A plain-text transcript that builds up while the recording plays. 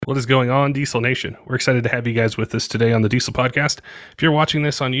What is going on, Diesel Nation? We're excited to have you guys with us today on the Diesel Podcast. If you're watching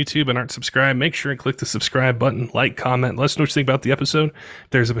this on YouTube and aren't subscribed, make sure and click the subscribe button, like, comment, let us know what you think about the episode. If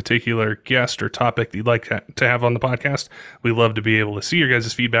there's a particular guest or topic that you'd like to have on the podcast, we love to be able to see your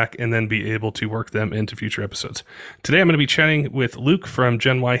guys' feedback and then be able to work them into future episodes. Today I'm going to be chatting with Luke from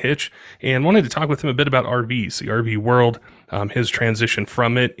Gen-Y Hitch and wanted to talk with him a bit about RVs, the RV world, his transition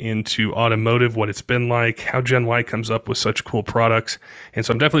from it into automotive, what it's been like, how Gen-Y comes up with such cool products. And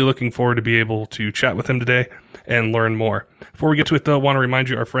so I'm definitely looking forward to be able to chat with him today and learn more. Before we get to it, though, I want to remind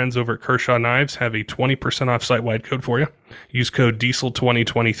you our friends over at Kershaw Knives have a 20% off site-wide code for you. Use code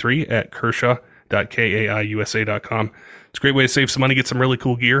DIESEL2023 at kershaw.kaiusa.com. It's a great way to save some money, get some really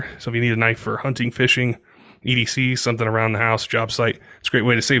cool gear. So if you need a knife for hunting, fishing, EDC, something around the house, job site, it's a great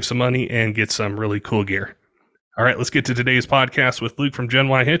way to save some money and get some really cool gear. All right, let's get to today's podcast with Luke from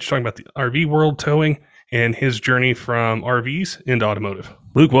Gen-Y Hitch, talking about the RV world, towing, and his journey from RVs into automotive.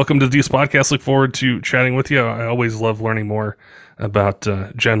 Luke, welcome to this podcast. Look forward to chatting with you. I always love learning more about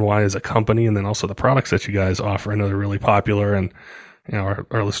Gen-Y as a company, and then also the products that you guys offer. I know they're really popular, and our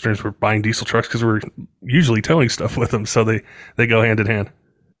listeners were buying diesel trucks because we're usually towing stuff with them, so they go hand in hand.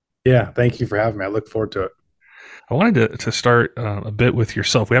 Yeah, thank you for having me. I look forward to it. I wanted to start a bit with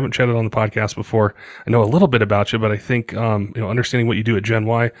yourself. We haven't chatted on the podcast before. I know a little bit about you, but I think understanding what you do at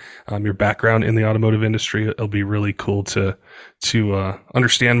Gen-Y, your background in the automotive industry, it'll be really cool to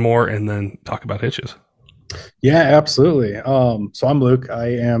understand more and then talk about hitches. Yeah, absolutely. So I'm Luke. I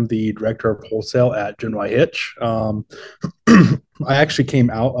am the director of wholesale at Gen-Y Hitch. I actually came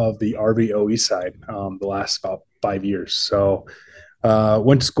out of the RVOE side the last about 5 years. So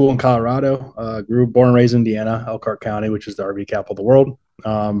went to school in Colorado, born and raised in Indiana, Elkhart County, which is the RV capital of the world.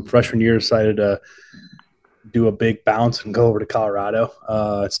 Freshman year, decided to do a big bounce and go over to Colorado,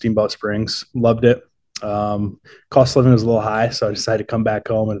 Steamboat Springs. Loved it. Cost of living was a little high, so I decided to come back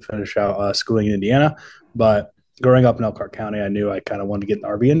home and finish out schooling in Indiana. But growing up in Elkhart County, I knew I kind of wanted to get in the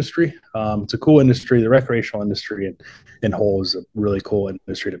RV industry. It's a cool industry. The recreational industry in whole is a really cool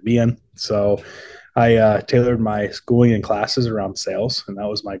industry to be in. So I tailored my schooling and classes around sales, and that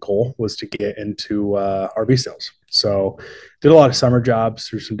was my goal, was to get into RV sales. So did a lot of summer jobs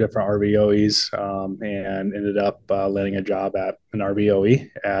through some different RVOEs, and ended up landing a job at an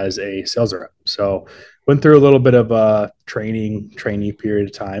RVOE as a sales rep. So went through a little bit of a trainee period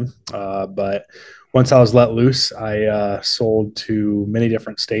of time, but once I was let loose, I sold to many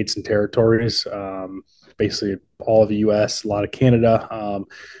different states and territories, basically all of the U.S., a lot of Canada.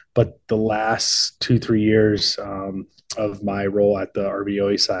 But the last 2-3 years of my role at the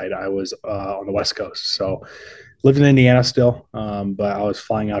RVOE side, I was on the West Coast. So lived in Indiana still, but I was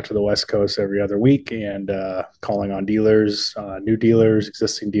flying out to the West Coast every other week and calling on dealers, new dealers,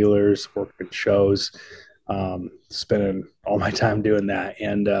 existing dealers, working shows, spending all my time doing that.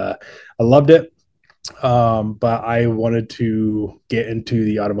 And I loved it. But I wanted to get into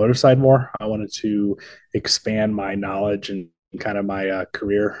the automotive side more. I wanted to expand my knowledge and kind of my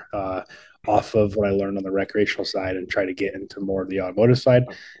career off of what I learned on the recreational side and try to get into more of the automotive side.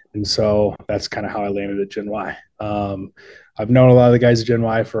 And so that's kind of how I landed at Gen-Y. I've known a lot of the guys at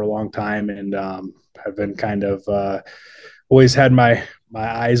Gen-Y for a long time, and have been kind of always had my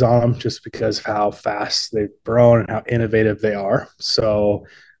eyes on them just because of how fast they've grown and how innovative they are. So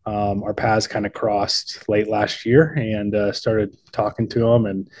our paths kind of crossed late last year, and started talking to them,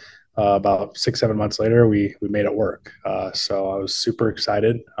 and about 6-7 months later we made it work. So I was super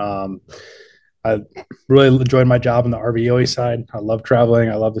excited. I really enjoyed my job on the RVOE side. I love traveling.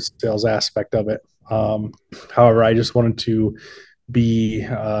 I love the sales aspect of it. However, I just wanted to be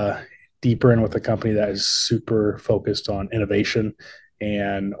deeper in with a company that is super focused on innovation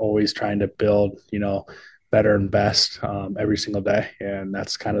and always trying to build, better and best every single day. And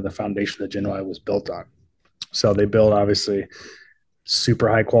that's kind of the foundation that Gen-Y was built on. So they build, obviously, super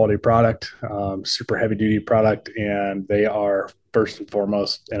high quality product, super heavy duty product, and they are first and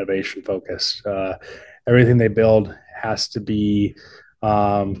foremost innovation focused. Everything they build has to be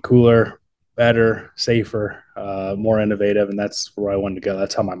cooler, better, safer, more innovative, and that's where I wanted to go.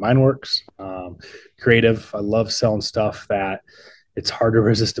 That's how my mind works. Creative. I love selling stuff that it's hard to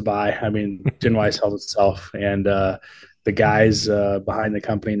resist to buy. I mean, Gen-Y sells itself, and the guys behind the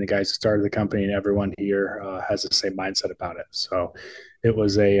company and the guys who started the company and everyone here has the same mindset about it. So it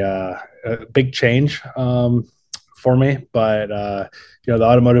was a big change for me, but the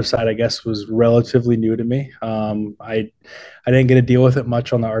automotive side, I guess, was relatively new to me. I didn't get to deal with it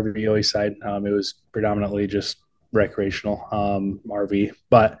much on the RVOE side. It was predominantly just recreational RV,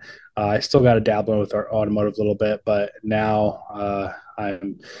 but I still got to dabble with our automotive a little bit. But now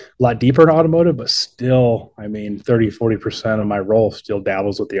I'm a lot deeper in automotive, but still, I mean, 30-40% of my role still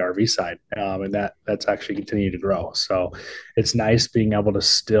dabbles with the RV side. And that's actually continued to grow. So it's nice being able to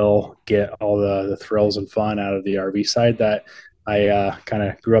still get all the thrills and fun out of the RV side that I kind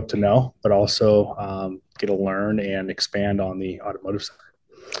of grew up to know, but also get to learn and expand on the automotive side.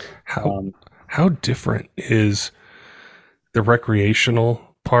 How Um, how different is the recreational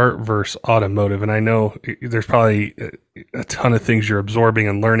part versus automotive? And I know there's probably a ton of things you're absorbing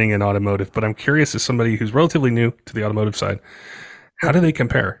and learning in automotive, but I'm curious as somebody who's relatively new to the automotive side, how do they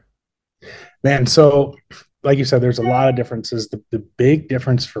compare? Man, so like you said, there's a lot of differences. The big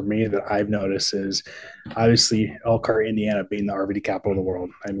difference for me that I've noticed is obviously Elkhart, Indiana being the RV capital of the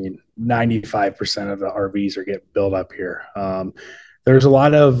world. I mean, 95% of the RVs are getting built up here. There's a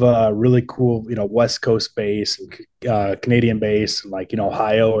lot of really cool, West Coast base and Canadian base, and like,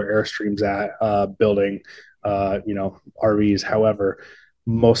 Ohio or Airstream's at building, RVs. However,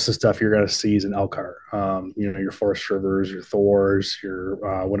 most of the stuff you're going to see is in Elkhart. Your Forest Rivers, your Thors, your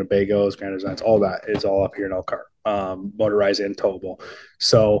Winnebagos, Grand Designs, all that is all up here in Elkhart, motorized and towable.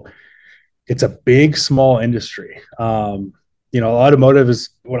 So it's a big, small industry. Automotive is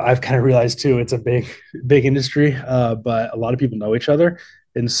what I've kind of realized too. It's a big industry, but a lot of people know each other,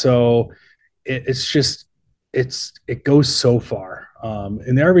 and so it's just it goes so far.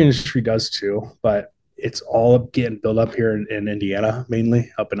 And the RV industry does too, but it's all getting built up here in Indiana,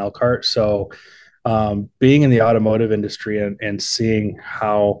 mainly up in Elkhart. So being in the automotive industry and seeing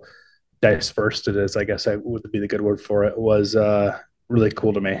how dispersed it is, I guess I would be the good word for it, was really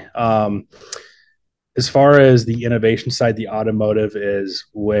cool to me. As far as the innovation side, the automotive is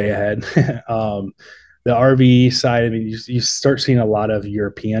way ahead. The RV side, I mean, you start seeing a lot of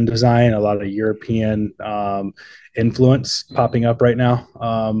European design, a lot of European influence popping up right now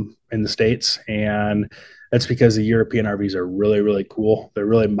in the States. And that's because the European RVs are really, really cool. They're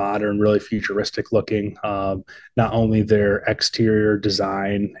really modern, really futuristic looking. Not only their exterior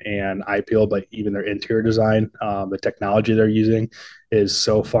design and eye appeal, but even their interior design. The technology they're using is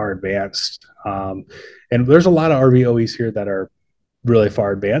so far advanced. And there's a lot of RV OEs here that are really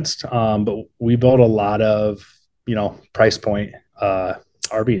far advanced. But we build a lot of, price point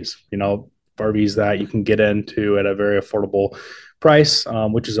RVs, RVs that you can get into at a very affordable price,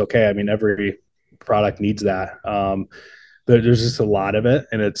 which is okay. I mean, every product needs that. There's just a lot of it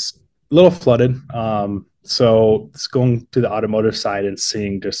and it's a little flooded. So it's going to the automotive side and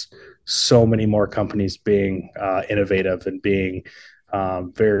seeing just so many more companies being innovative and being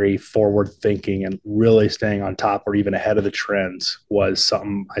very forward thinking and really staying on top or even ahead of the trends was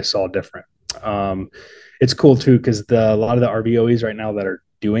something I saw different. It's cool too because a lot of the RVOEs right now that are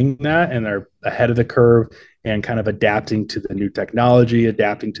doing that and are ahead of the curve and kind of adapting to the new technology,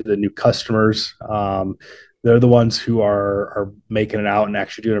 adapting to the new customers. They're the ones who are making it out and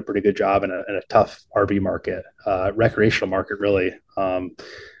actually doing a pretty good job in a tough RV market, recreational market, really.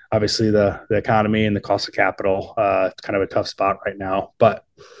 Obviously, the economy and the cost of capital, it's kind of a tough spot right now. But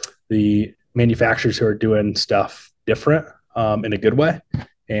the manufacturers who are doing stuff different in a good way,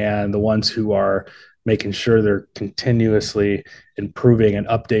 and the ones who are making sure they're continuously improving and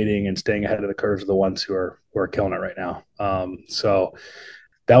updating and staying ahead of the curves are the ones who are killing it right now. So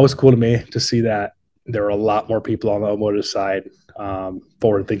that was cool to me to see that there are a lot more people on the automotive side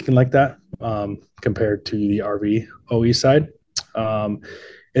forward thinking like that compared to the RV OE side. And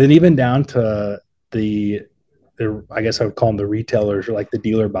then even down to the I guess I would call them the retailers or like the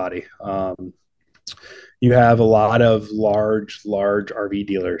dealer body. You have a lot of large RV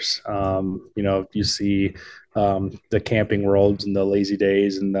dealers. You see the Camping Worlds and the Lazy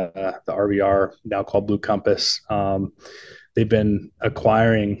Days and the RVR, now called Blue Compass. They've been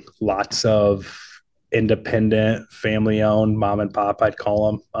acquiring lots of independent, family-owned, mom and pop, I'd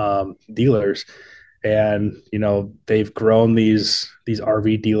call them, dealers. And they've grown these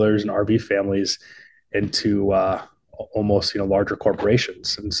RV dealers and RV families into almost larger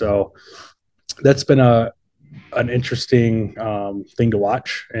corporations. And so that's been an interesting thing to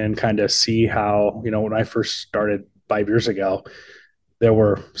watch and kind of see how, when I first started 5 years ago, there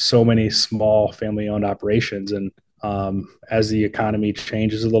were so many small family owned operations. And as the economy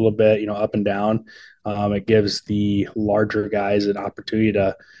changes a little bit, up and down, it gives the larger guys an opportunity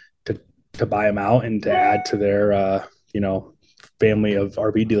to buy them out and to add to their, family of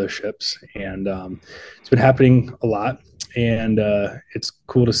RV dealerships. And it's been happening a lot. And it's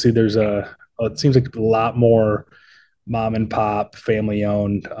cool to see it seems like a lot more mom and pop, family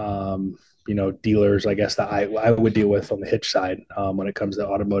owned, dealers, I guess, that I would deal with on the hitch side when it comes to the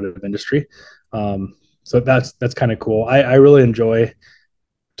automotive industry. So that's kind of cool. I really enjoy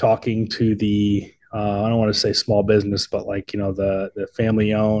talking to the I don't want to say small business, but like, the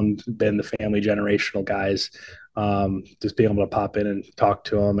family owned, been the family generational guys, just being able to pop in and talk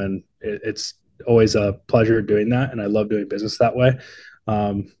to them. And it's always a pleasure doing that. And I love doing business that way.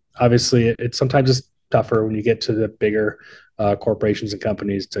 Obviously, it's sometimes it's tougher when you get to the bigger corporations and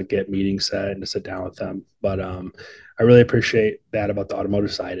companies to get meetings set and to sit down with them. But I really appreciate that about the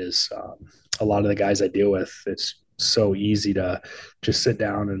automotive side is a lot of the guys I deal with, it's so easy to just sit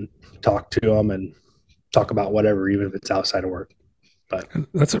down and talk to them and talk about whatever, even if it's outside of work. But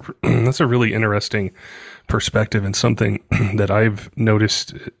That's a that's a really interesting perspective and something that I've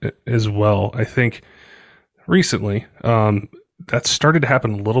noticed as well. I think recently that started to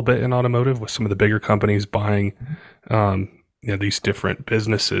happen a little bit in automotive with some of the bigger companies buying these different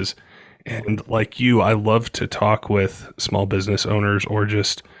businesses. And like you, I love to talk with small business owners or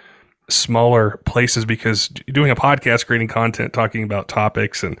just smaller places because doing a podcast, creating content, talking about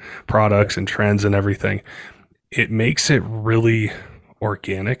topics and products and trends and everything, it makes it really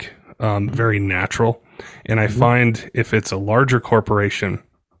organic, very natural. And I find if it's a larger corporation,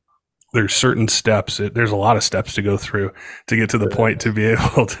 there's certain steps. There's a lot of steps to go through to get to the point to be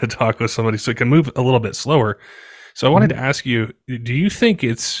able to talk with somebody. So it can move a little bit slower. So I wanted to ask you, do you think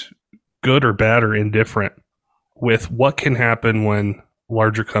it's good or bad or indifferent with what can happen when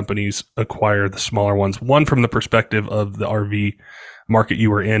larger companies acquire the smaller ones? One, from the perspective of the RV market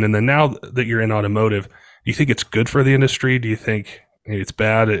you were in, and then now that you're in automotive, do you think it's good for the industry? Do you think it's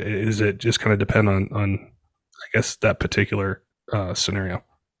bad? Is it just kind of depend on I guess, that particular scenario?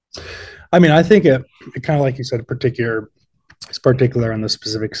 I mean, I think it kind of like you said, it's particular on the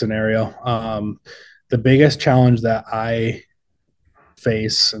specific scenario. The biggest challenge that I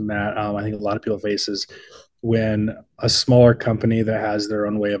face and that I think a lot of people face is when a smaller company that has their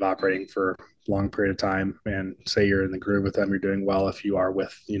own way of operating for a long period of time, and say you're in the groove with them, you're doing well. If you are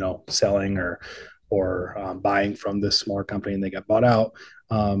with, selling or buying from this smaller company and they get bought out,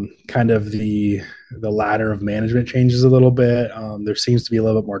 kind of the ladder of management changes a little bit. There seems to be a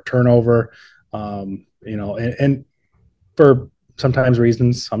little bit more turnover, and for sometimes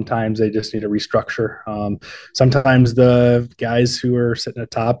reasons, sometimes they just need a restructure. Sometimes the guys who are sitting at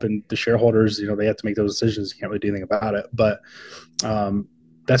top and the shareholders, they have to make those decisions. You can't really do anything about it. But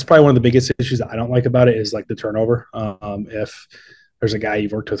that's probably one of the biggest issues that I don't like about it is like the turnover. If there's a guy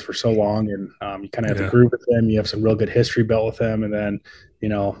you've worked with for so long and you kind of have a group with him, you have some real good history built with him, and then,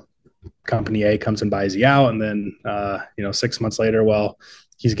 company A comes and buys you out. And then, 6 months later, well,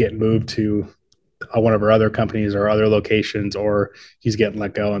 he's getting moved to one of our other companies or other locations, or he's getting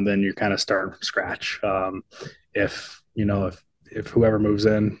let go. And then you're kind of starting from scratch. If whoever moves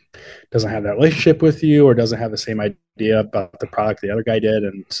in doesn't have that relationship with you or doesn't have the same idea about the product the other guy did.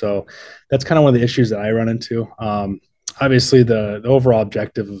 And so that's kind of one of the issues that I run into. Obviously the overall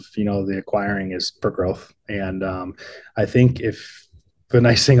objective of, the acquiring is for growth. And I think if the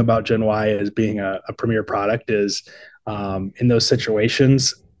nice thing about Gen-Y is being a premier product is in those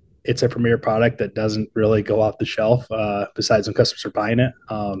situations, it's a premier product that doesn't really go off the shelf besides when customers are buying it.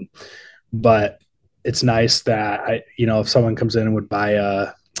 But it's nice that if someone comes in and would buy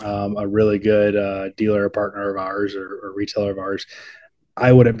a really good dealer or partner of ours or retailer of ours,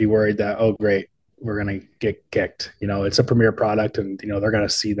 I wouldn't be worried that, oh, great, we're going to get kicked. It's a premier product and, they're going to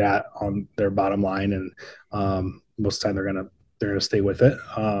see that on their bottom line. And most of the time they're going to stay with it.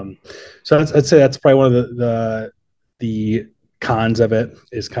 So I'd say that's probably one of the cons of it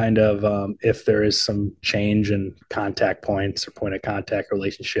is kind of if there is some change in contact points or point of contact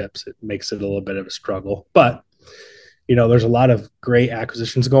relationships, it makes it a little bit of a struggle. But there's a lot of great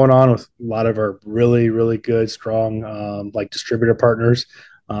acquisitions going on with a lot of our really, really good, strong like distributor partners.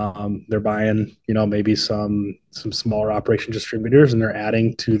 They're buying, maybe some smaller operation distributors, and they're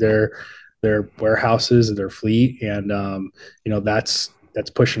adding to their warehouses and their fleet, and that's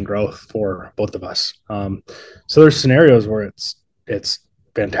pushing growth for both of us. So there's scenarios where it's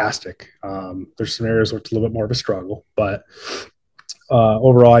fantastic. There's scenarios where it's a little bit more of a struggle, but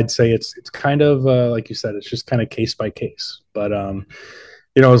overall, I'd say it's kind of like you said, it's just kind of case by case. But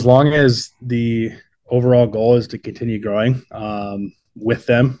as long as the overall goal is to continue growing with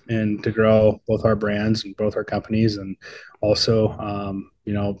them and to grow both our brands and both our companies, and also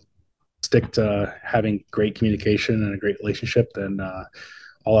stick to having great communication and a great relationship, then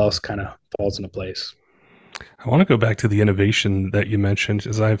all else kind of falls into place. I want to go back to the innovation that you mentioned,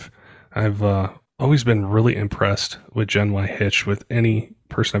 as I've always been really impressed with Gen-Y Hitch, with any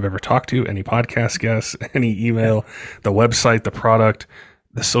person I've ever talked to, any podcast guest, any email, the website, the product,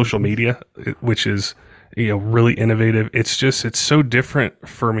 the social media, which is really innovative. It's so different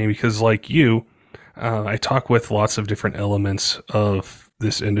for me because, like you, I talk with lots of different elements of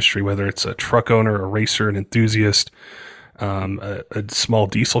this industry, whether it's a truck owner, a racer, an enthusiast, a small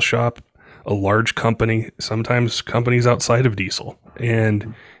diesel shop, a large company, sometimes companies outside of diesel.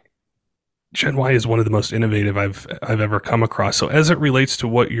 And Gen-Y is one of the most innovative I've ever come across. So as it relates to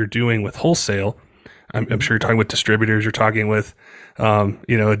what you're doing with wholesale, I'm sure you're talking with distributors. You're talking with,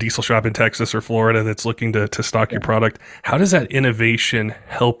 a diesel shop in Texas or Florida that's looking to stock your product. How does that innovation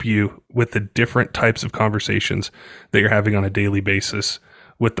help you with the different types of conversations that you're having on a daily basis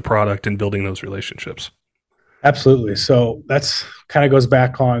with the product and building those relationships? Absolutely. So that's kind of goes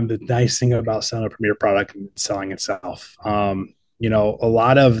back on the nice thing about selling a premier product and selling itself. A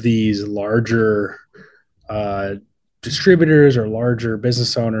lot of these larger uh, distributors or larger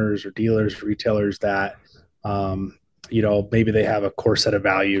business owners or dealers, retailers that, maybe they have a core set of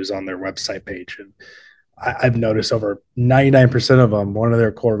values on their website page. And I've noticed over 99% of them, one of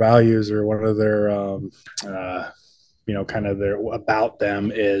their core values or one of their, kind of their about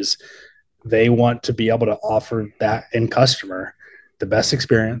them is they want to be able to offer that end customer the best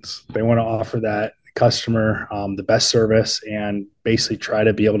experience. They want to offer that customer the best service and basically try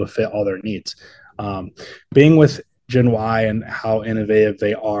to be able to fit all their needs. Being with Gen-Y and how innovative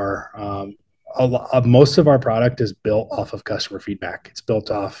they are, most of our product is built off of customer feedback. It's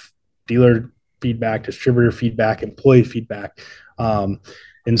built off dealer feedback, distributor feedback, employee feedback. And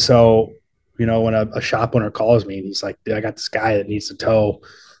so, when a shop owner calls me and he's like, I got this guy that needs to tow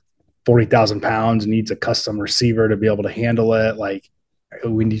 40,000 pounds, needs a custom receiver to be able to handle it. Like,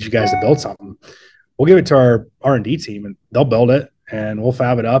 we need you guys to build something. We'll give it to our R&D team and they'll build it and we'll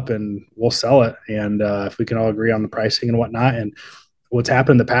fab it up and we'll sell it. And if we can all agree on the pricing and whatnot. And what's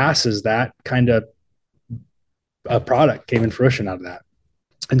happened in the past is that kind of a product came in fruition out of that.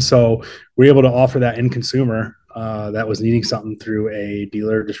 And so we're able to offer that end consumer that was needing something through a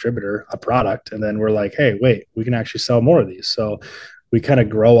dealer distributor, a product. And then we're like, hey, wait, we can actually sell more of these. So we kind of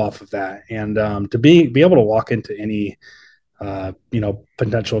grow off of that. And to be able to walk into any,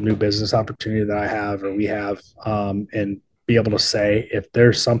 potential new business opportunity that I have or we have, and be able to say, if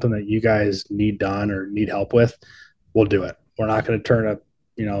there's something that you guys need done or need help with, we'll do it. We're not going to turn a,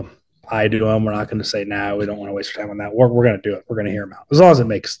 eye to them. We're not going to say, nah, we don't want to waste your time on that. We're going to do it. We're going to hear them out as long as it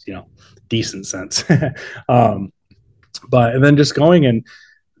makes, decent sense. And then just going and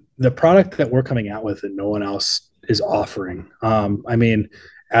the product that we're coming out with and no one else is offering.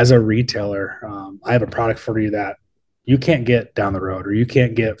 As a retailer, I have a product for you that you can't get down the road or you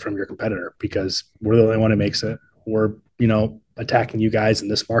can't get from your competitor because we're the only one who makes it. We're, attacking you guys in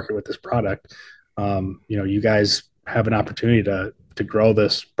this market with this product. You guys have an opportunity to grow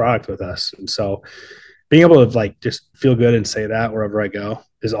this product with us. And so being able to just feel good and say that wherever I go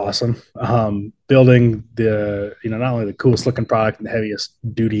is awesome. Building the, not only the coolest looking product and the heaviest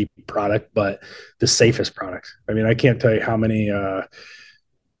duty product, but the safest product. I can't tell you how many,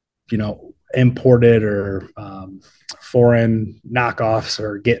 imported or foreign knockoffs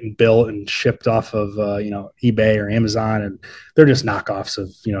are getting built and shipped off of, eBay or Amazon. And they're just knockoffs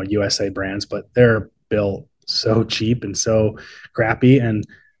of, USA brands, but they're built so cheap and so crappy. And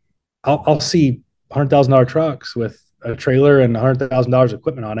I'll see $100,000 trucks with a trailer and $100,000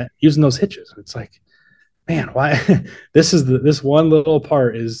 equipment on it using those hitches. It's like, man, why? This one little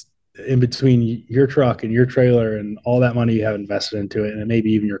part is in between your truck and your trailer and all that money you have invested into it, and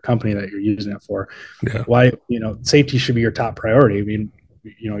maybe even your company that you're using it for. Yeah. Why, safety should be your top priority.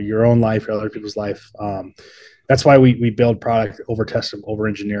 Your own life, or other people's life. That's why we build product, over test them, over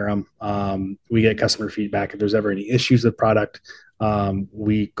engineer them. We get customer feedback. If there's ever any issues with product,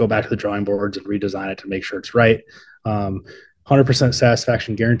 we go back to the drawing boards and redesign it to make sure it's right. 100%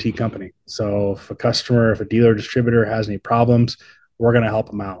 satisfaction guarantee company. So if a dealer, distributor has any problems, we're going to help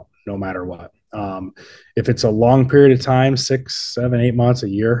them out no matter what. If it's a long period of time, 6, 7, 8 months, a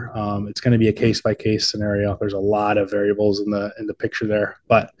year, it's going to be a case by case scenario. There's a lot of variables in the picture there,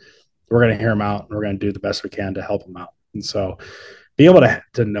 but we're going to hear them out and we're going to do the best we can to help them out. And so be able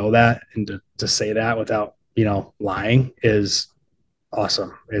to know that and to say that without, lying is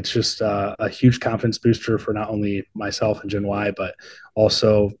awesome. It's just a huge confidence booster for not only myself and Gen-Y, but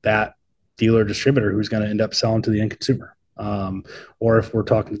also that dealer distributor who's going to end up selling to the end consumer. Or if we're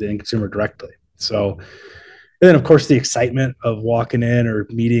talking to the end consumer directly. So, and then of course the excitement of walking in or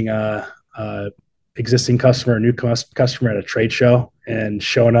meeting a existing customer, a new customer at a trade show and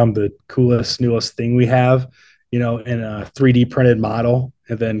showing them the coolest, newest thing we have, in a 3D printed model,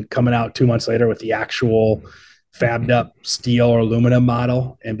 and then coming out 2 months later with the actual fabbed up steel or aluminum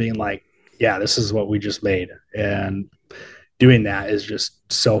model and being like, yeah, this is what we just made. And doing that is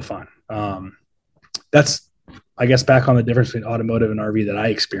just so fun. That's, I guess, back on the difference between automotive and RV that I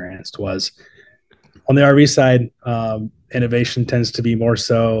experienced was On the RV side, innovation tends to be more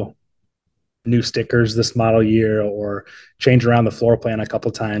so new stickers this model year, or change around the floor plan a couple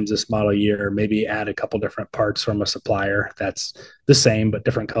times this model year, or maybe add a couple different parts from a supplier that's the same but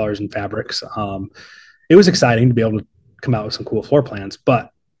different colors and fabrics. It was exciting to be able to come out with some cool floor plans,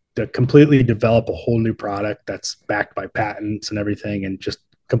 but to completely develop a whole new product that's backed by patents and everything and just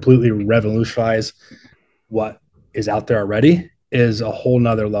completely revolutionize what is out there already is a whole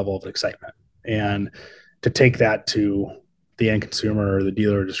nother level of excitement. And to take that to the end consumer or the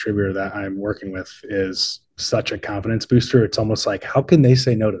dealer or distributor that I'm working with is such a confidence booster. It's almost like, how can they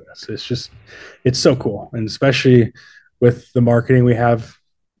say no to this? It's so cool. And especially with the marketing we have,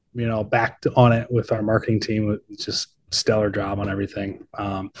 backed on it with our marketing team, it's just stellar job on everything.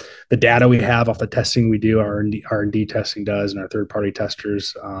 The data we have off the testing we do, our R&D testing does, and our third party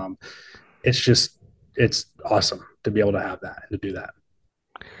testers, it's awesome to be able to have that and to do that.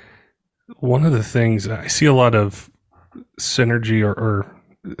 One of the things I see a lot of synergy or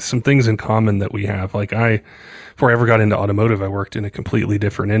some things in common that we have. Like before I ever got into automotive, I worked in a completely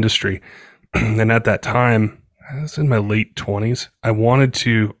different industry. And at that time, I was in my late 20s. I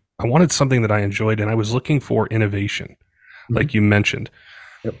wanted something that I enjoyed, and I was looking for innovation, like you mentioned.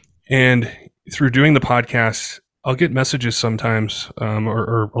 Yep. And through doing the podcast, I'll get messages sometimes,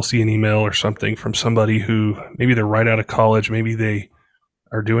 or I'll see an email or something from somebody who maybe they're right out of college, maybe they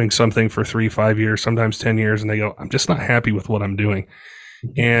are doing something for 3-5 years, sometimes 10 years, and they go, I'm just not happy with what I'm doing.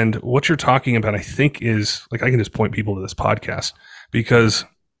 And what you're talking about, I think, is like, I can just point people to this podcast because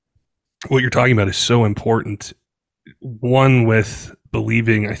what you're talking about is so important. One, with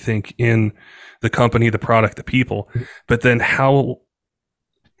believing, I think, in the company, the product, the people, but then how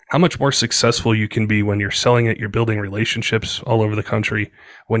much more successful you can be when you're selling it, you're building relationships all over the country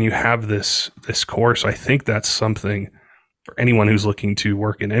when you have this course. I think that's something for anyone who's looking to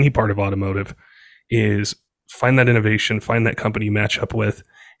work in any part of automotive is find that innovation, find that company you match up with,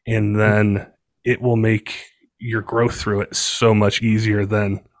 and then it will make your growth through it so much easier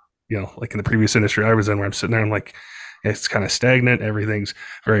than, like in the previous industry I was in, where I'm sitting there, I'm like, it's kind of stagnant. Everything's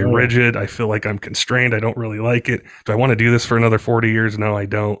very rigid. I feel like I'm constrained. I don't really like it. Do I want to do this for another 40 years? No, I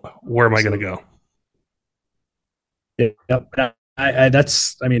don't. Where am I going to go? Yep.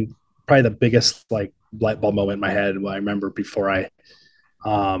 That's probably the biggest like light bulb moment in my head. I remember before I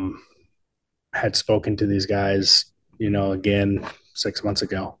had spoken to these guys, again 6 months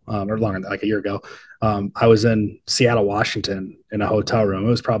ago, or longer, like a year ago. I was in Seattle, Washington, in a hotel room. It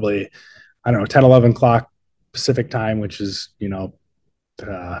was probably, I don't know, 10, 11 o'clock Pacific time, which is 1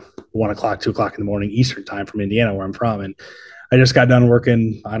 o'clock, 2 o'clock in the morning Eastern time from Indiana, where I'm from, and I just got done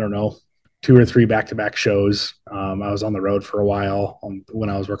working, I don't know, 2 or 3 back-to-back shows. I was on the road for a while when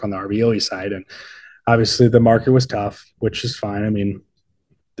I was working on the RVOE side, and obviously the market was tough, which is fine. I mean,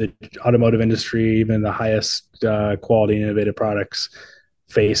 the automotive industry, even the highest quality innovative products,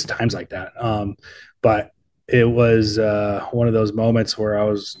 face times like that. But it was one of those moments where I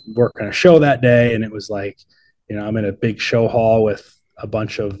was working a show that day, and it was like, I'm in a big show hall with a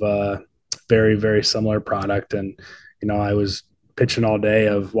bunch of very, very similar product, and I was pitching all day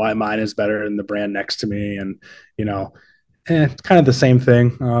of why mine is better than the brand next to me, and kind of the same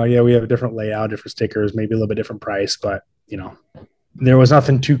thing. Yeah, we have a different layout, different stickers, maybe a little bit different price, but there was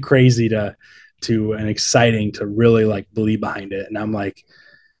nothing too crazy to and exciting to really like believe behind it. And I'm like,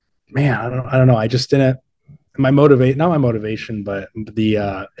 man, I don't know. I just didn't. Not my motivation, but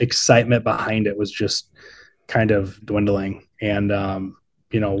the excitement behind it was just kind of dwindling. And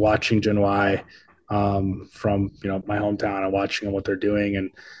watching Gen-Y from my hometown and watching what they're doing and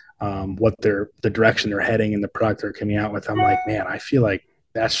the direction they're heading and the product they're coming out with, I'm like, man, I feel like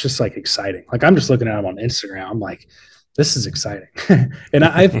that's just like exciting. Like I'm just looking at them on Instagram. I'm like, this is exciting. And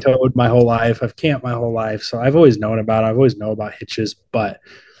I've towed my whole life. I've camped my whole life. So I've always known about it. I've always known about hitches, but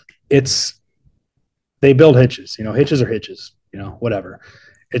they build hitches, hitches are hitches, whatever.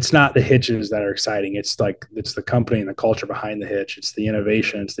 It's not the hitches that are exciting. It's the company and the culture behind the hitch. It's the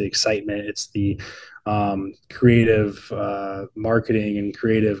innovation. It's the excitement. It's the creative marketing and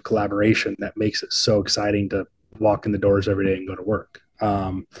creative collaboration that makes it so exciting to walk in the doors every day and go to work.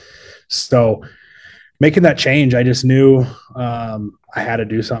 So making that change, I just knew I had to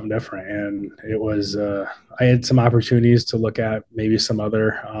do something different. And it was, I had some opportunities to look at maybe some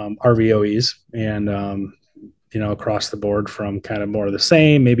other RVOEs and, across the board from kind of more of the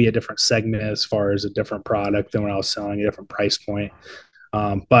same, maybe a different segment as far as a different product than when I was selling, a different price point.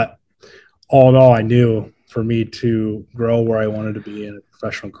 But all in all, I knew for me to grow where I wanted to be in a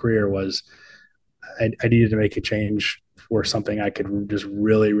professional career was I needed to make a change for something I could just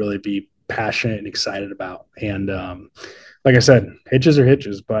really, really be passionate and excited about. And like I said, hitches are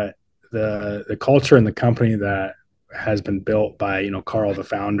hitches, but the culture and the company that has been built by Carl, the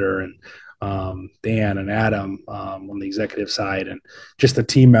founder, and Dan and Adam on the executive side, and just the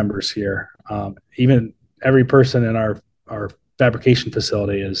team members here. Even every person in our fabrication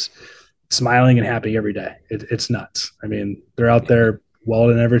facility is smiling and happy every day. It's nuts. I mean, they're out there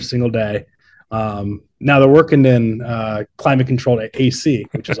welding every single day. Now they're working in climate controlled AC,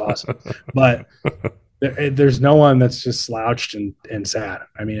 which is awesome, but there's no one that's just slouched and sad.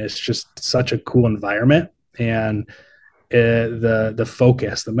 I mean, it's just such a cool environment, and the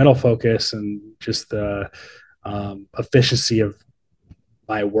focus, the mental focus, and just the efficiency of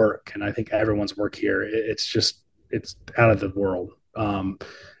my work. And I think everyone's work here, it's out of the world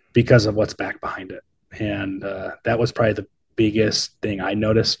because of what's back behind it. And that was probably the biggest thing I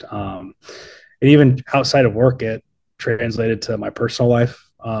noticed. And even outside of work, it translated to my personal life.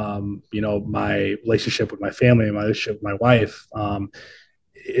 My relationship with my family and my relationship with my wife.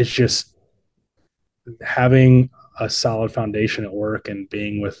 It's just having a solid foundation at work and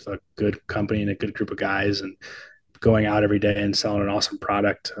being with a good company and a good group of guys and going out every day and selling an awesome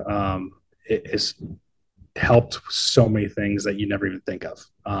product. It has helped so many things that you never even think of.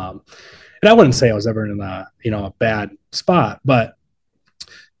 And I wouldn't say I was ever in a bad spot, but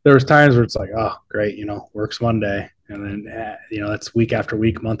there was times where it's like, oh, great, works one day. And then, that's week after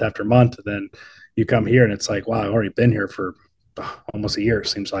week, month after month. And then you come here and it's like, wow, I've already been here for almost a year, it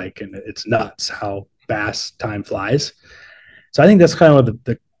seems like. And it's nuts how fast time flies. So I think that's kind of what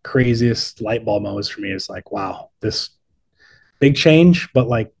the craziest light bulb moments for me is like, wow, this big change, but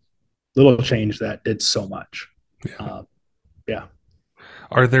like little change that did so much. Yeah. Yeah.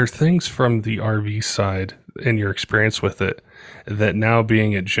 Are there things from the RV side in your experience with it that now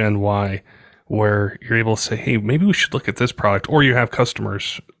being at Gen-Y where you're able to say, hey, maybe we should look at this product, or you have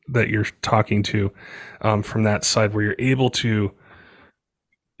customers that you're talking to from that side where you're able to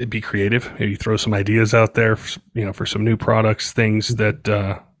be creative, maybe throw some ideas out there, for some new products, things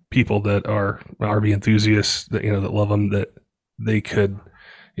that people that are RV enthusiasts that love them, that they could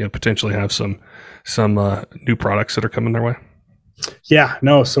potentially have some new products that are coming their way? Yeah,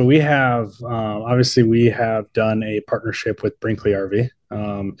 no. So we have obviously we have done a partnership with Brinkley RV,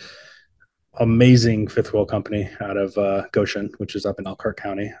 amazing fifth wheel company out of Goshen, which is up in Elkhart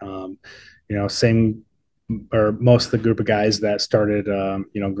County. Same or most of the group of guys that started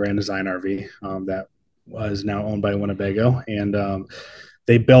Grand Design RV that was now owned by Winnebago, and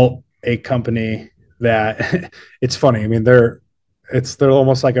they built a company that it's funny. I mean, they're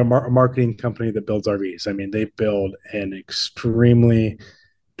almost like a marketing company that builds RVs. I mean, they build an extremely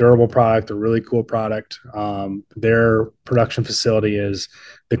durable product, a really cool product. Their production facility is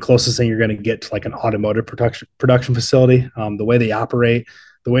the closest thing you're going to get to like an automotive production facility. The way they operate,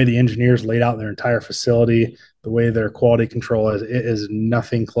 the way the engineers laid out their entire facility, the way their quality control is, it is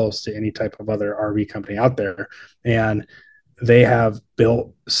nothing close to any type of other RV company out there. And they have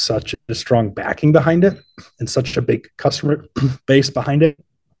built such a strong backing behind it and such a big customer base behind it.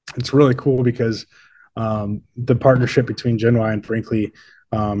 It's really cool because the partnership between Gen-Y and Brinkley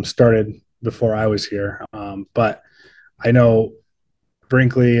started before I was here. But I know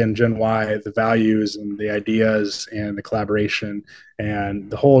Brinkley and Gen-Y, the values and the ideas and the collaboration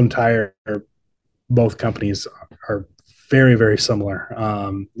and the whole entire, both companies are very, very similar.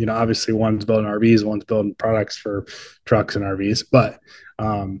 Obviously one's building RVs, one's building products for trucks and RVs, but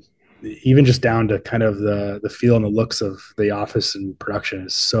even just down to kind of the feel and the looks of the office and production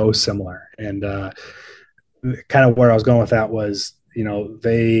is so similar. And kind of where I was going with that was,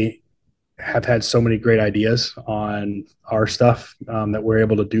 they have had so many great ideas on our stuff that we're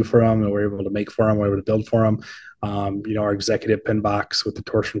able to do for them, and we're able to make for them, we're able to build for them. Our executive pin box with the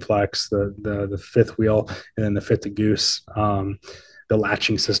torsion flex, the fifth wheel, and then the fifth goose, the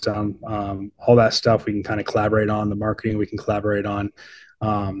latching system, all that stuff we can kind of collaborate on. The marketing we can collaborate on,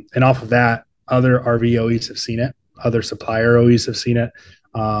 and off of that, other RV OEs have seen it. Other supplier OEs have seen it.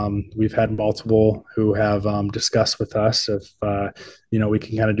 We've had multiple who have discussed with us if we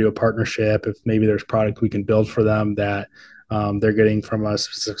can kind of do a partnership, if maybe there's product we can build for them that they're getting from a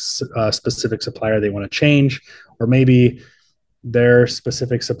specific supplier they want to change, or maybe their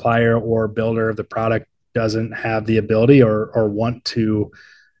specific supplier or builder of the product doesn't have the ability or want to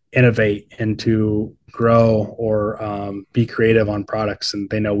innovate and to grow or be creative on products, and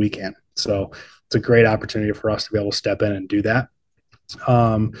they know we can. So it's a great opportunity for us to be able to step in and do that.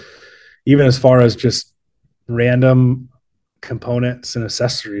 Even as far as just random components and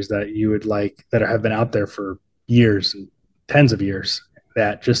accessories that you would like that have been out there for years and tens of years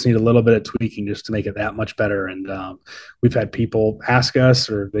that just need a little bit of tweaking just to make it that much better. And we've had people ask us,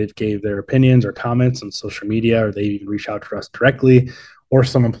 or they've gave their opinions or comments on social media, or they even reach out to us directly, or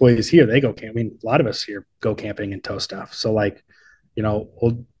some employees here, they go camping. I mean, a lot of us here go camping and tow stuff. So like,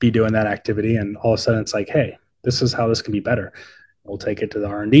 we'll be doing that activity, and all of a sudden it's like, hey, this is how this can be better. We'll take it to the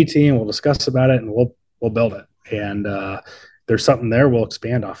R&D team. We'll discuss about it, and we'll build it. And there's something there. We'll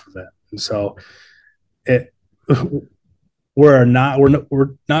expand off of it. And so it we're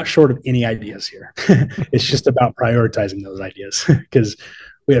not short of any ideas here. It's just about prioritizing those ideas because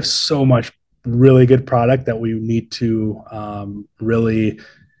we have so much really good product that we need to really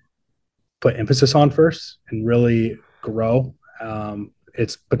put emphasis on first and really grow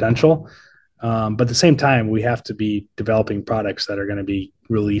its potential. But at the same time, we have to be developing products that are going to be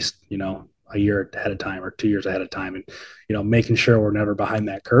released, a year ahead of time or 2 years ahead of time, and making sure we're never behind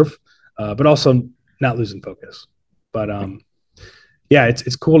that curve, but also not losing focus. But yeah,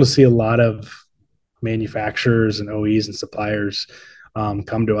 it's cool to see a lot of manufacturers and OEs and suppliers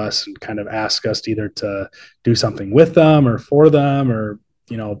come to us and kind of ask us either to do something with them or for them, or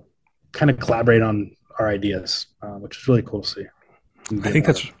kind of collaborate on our ideas, which is really cool to see. I think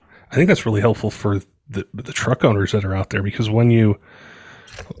that's really helpful for the truck owners that are out there, because when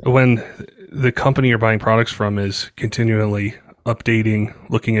the company you're buying products from is continually updating,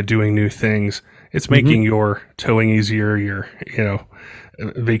 looking at doing new things, it's making your towing easier, your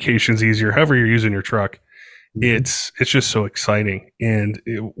vacations easier, however you're using your truck. It's just so exciting. And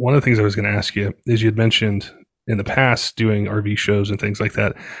one of the things I was going to ask you is, you had mentioned in the past doing RV shows and things like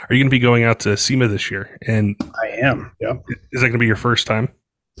that. Are you going to be going out to SEMA this year? And I am. Yep. Is that going to be your first time?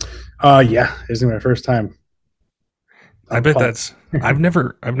 Yeah, it's my first time. I bet I've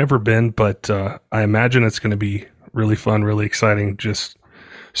never been, but I imagine it's going to be really fun, really exciting. Just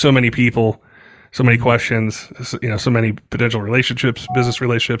so many people, so many questions, so many potential relationships, business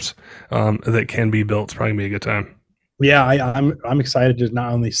relationships that can be built. It's probably going to be a good time. Yeah, I'm excited to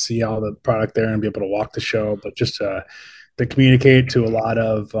not only see all the product there and be able to walk the show, but just to communicate to a lot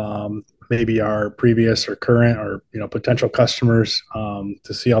of maybe our previous or current or potential customers,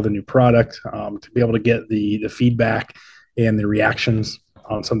 to see all the new product, to be able to get the feedback and the reactions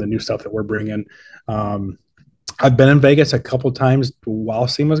on some of the new stuff that we're bringing. I've been in Vegas a couple times while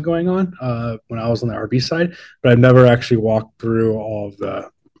SEMA was going on, when I was on the RV side, but I've never actually walked through all of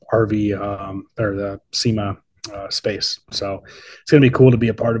the RV or the SEMA space. So it's going to be cool to be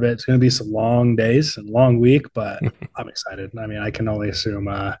a part of it. It's going to be some long days and long week, but I'm excited. I mean, I can only assume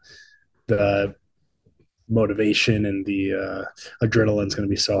the motivation and the adrenaline is going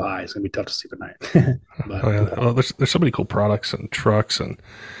to be so high. It's going to be tough to sleep at night. But, well, there's so many cool products and trucks and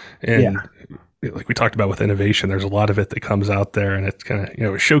yeah. Like we talked about with innovation, there's a lot of it that comes out there, and it's kind of,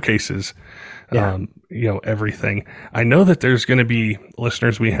 it showcases, everything. I know that there's going to be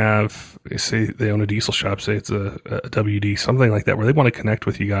listeners we have, say they own a diesel shop, say it's a WD, something like that, where they want to connect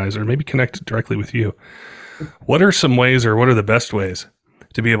with you guys or maybe connect directly with you. What are some ways, or what are the best ways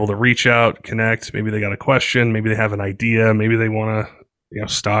to be able to reach out, connect? Maybe they got a question, maybe they have an idea, maybe they want to,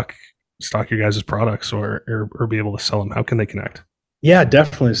 stock your guys' products or be able to sell them. How can they connect? Yeah,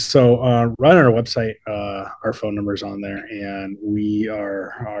 definitely. So right on our website, our phone number is on there, and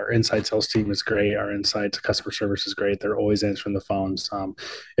our inside sales team is great. Our inside customer service is great. They're always answering the phones.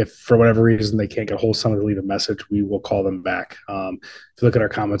 If for whatever reason they can't get a hold of someone to leave a message, we will call them back. If you look at our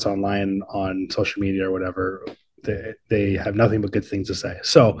comments online on social media or whatever, they have nothing but good things to say.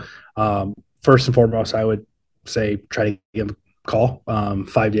 So first and foremost, I would say try to give them a call 5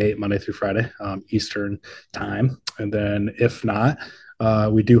 to 8 Monday through Friday, Eastern time. And then if not,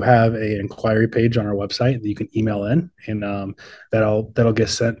 we do have an inquiry page on our website that you can email in, and that'll get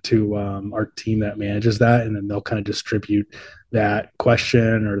sent to our team that manages that, and then they'll kind of distribute that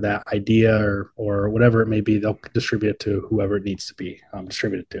question or that idea or whatever it may be. They'll distribute it to whoever it needs to be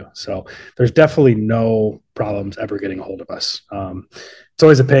distributed to. So there's definitely no problems ever getting a hold of us. It's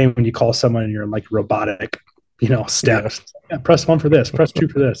always a pain when you call someone and you're in like robotic steps. Yeah, press 1 for this, press 2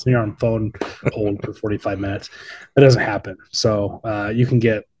 for this, and you're on phone hold for 45 minutes. That doesn't happen. So you can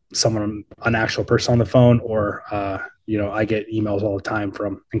get an actual person on the phone, or I get emails all the time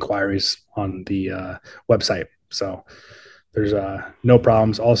from inquiries on the website. So there's no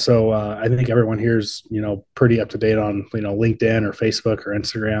problems. Also, I think everyone here is pretty up to date on LinkedIn or Facebook or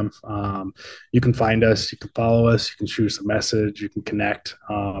Instagram. You can find us, you can follow us, you can shoot us a message, you can connect.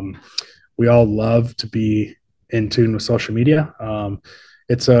 We all love to be in tune with social media.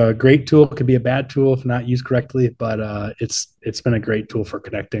 It's a great tool. It could be a bad tool if not used correctly, but it's been a great tool for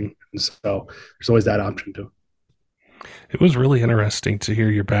connecting. And so there's always that option too. It was really interesting to hear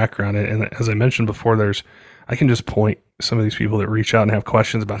your background. And as I mentioned before, I can just point some of these people that reach out and have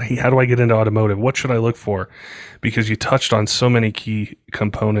questions about, hey, how do I get into automotive? What should I look for? Because you touched on so many key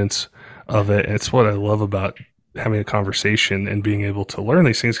components of it. And it's what I love about having a conversation and being able to learn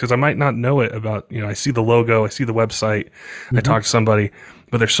these things, because I might not know it about, I see the logo, I see the website, I talk to somebody,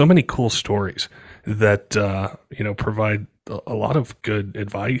 but there's so many cool stories that, provide a lot of good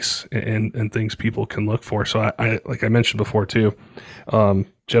advice and things people can look for. So I like I mentioned before too,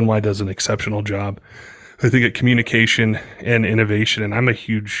 Gen-Y does an exceptional job, I think, at communication and innovation. And I'm a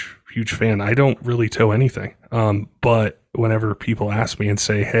huge fan. I don't really tow anything. But whenever people ask me and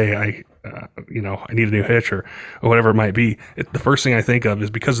say, hey, I need a new hitch or whatever it might be, the first thing I think of is,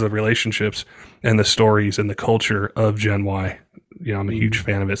 because of the relationships and the stories and the culture of Gen-Y. I'm a huge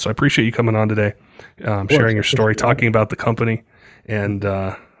fan of it. So I appreciate you coming on today, sharing your story, talking about the company, and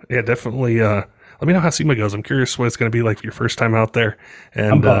definitely let me know how SEMA goes. I'm curious what it's going to be like for your first time out there.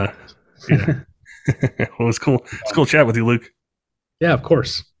 And well, it was cool. It's cool chat with you, Luke. Yeah, of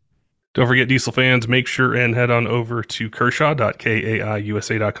course. Don't forget, Diesel fans, make sure and head on over to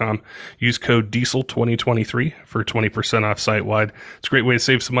kershaw.kaiusa.com. Use code DIESEL2023 for 20% off site-wide. It's a great way to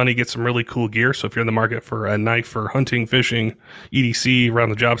save some money, get some really cool gear. So if you're in the market for a knife for hunting, fishing, EDC,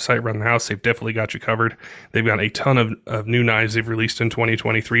 around the job site, around the house, they've definitely got you covered. They've got a ton of new knives they've released in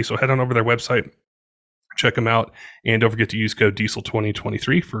 2023. So head on over to their website, check them out, and don't forget to use code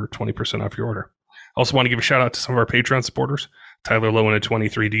DIESEL2023 for 20% off your order. Also want to give a shout out to some of our Patreon supporters: Tyler Lowen at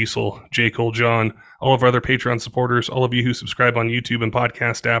 23 Diesel, J. Cole John, all of our other Patreon supporters, all of you who subscribe on YouTube and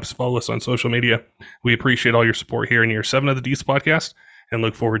podcast apps, follow us on social media. We appreciate all your support here in year 7 of the Diesel Podcast, and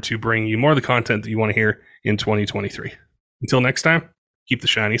look forward to bringing you more of the content that you want to hear in 2023. Until next time, keep the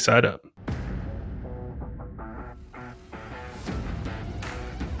shiny side up.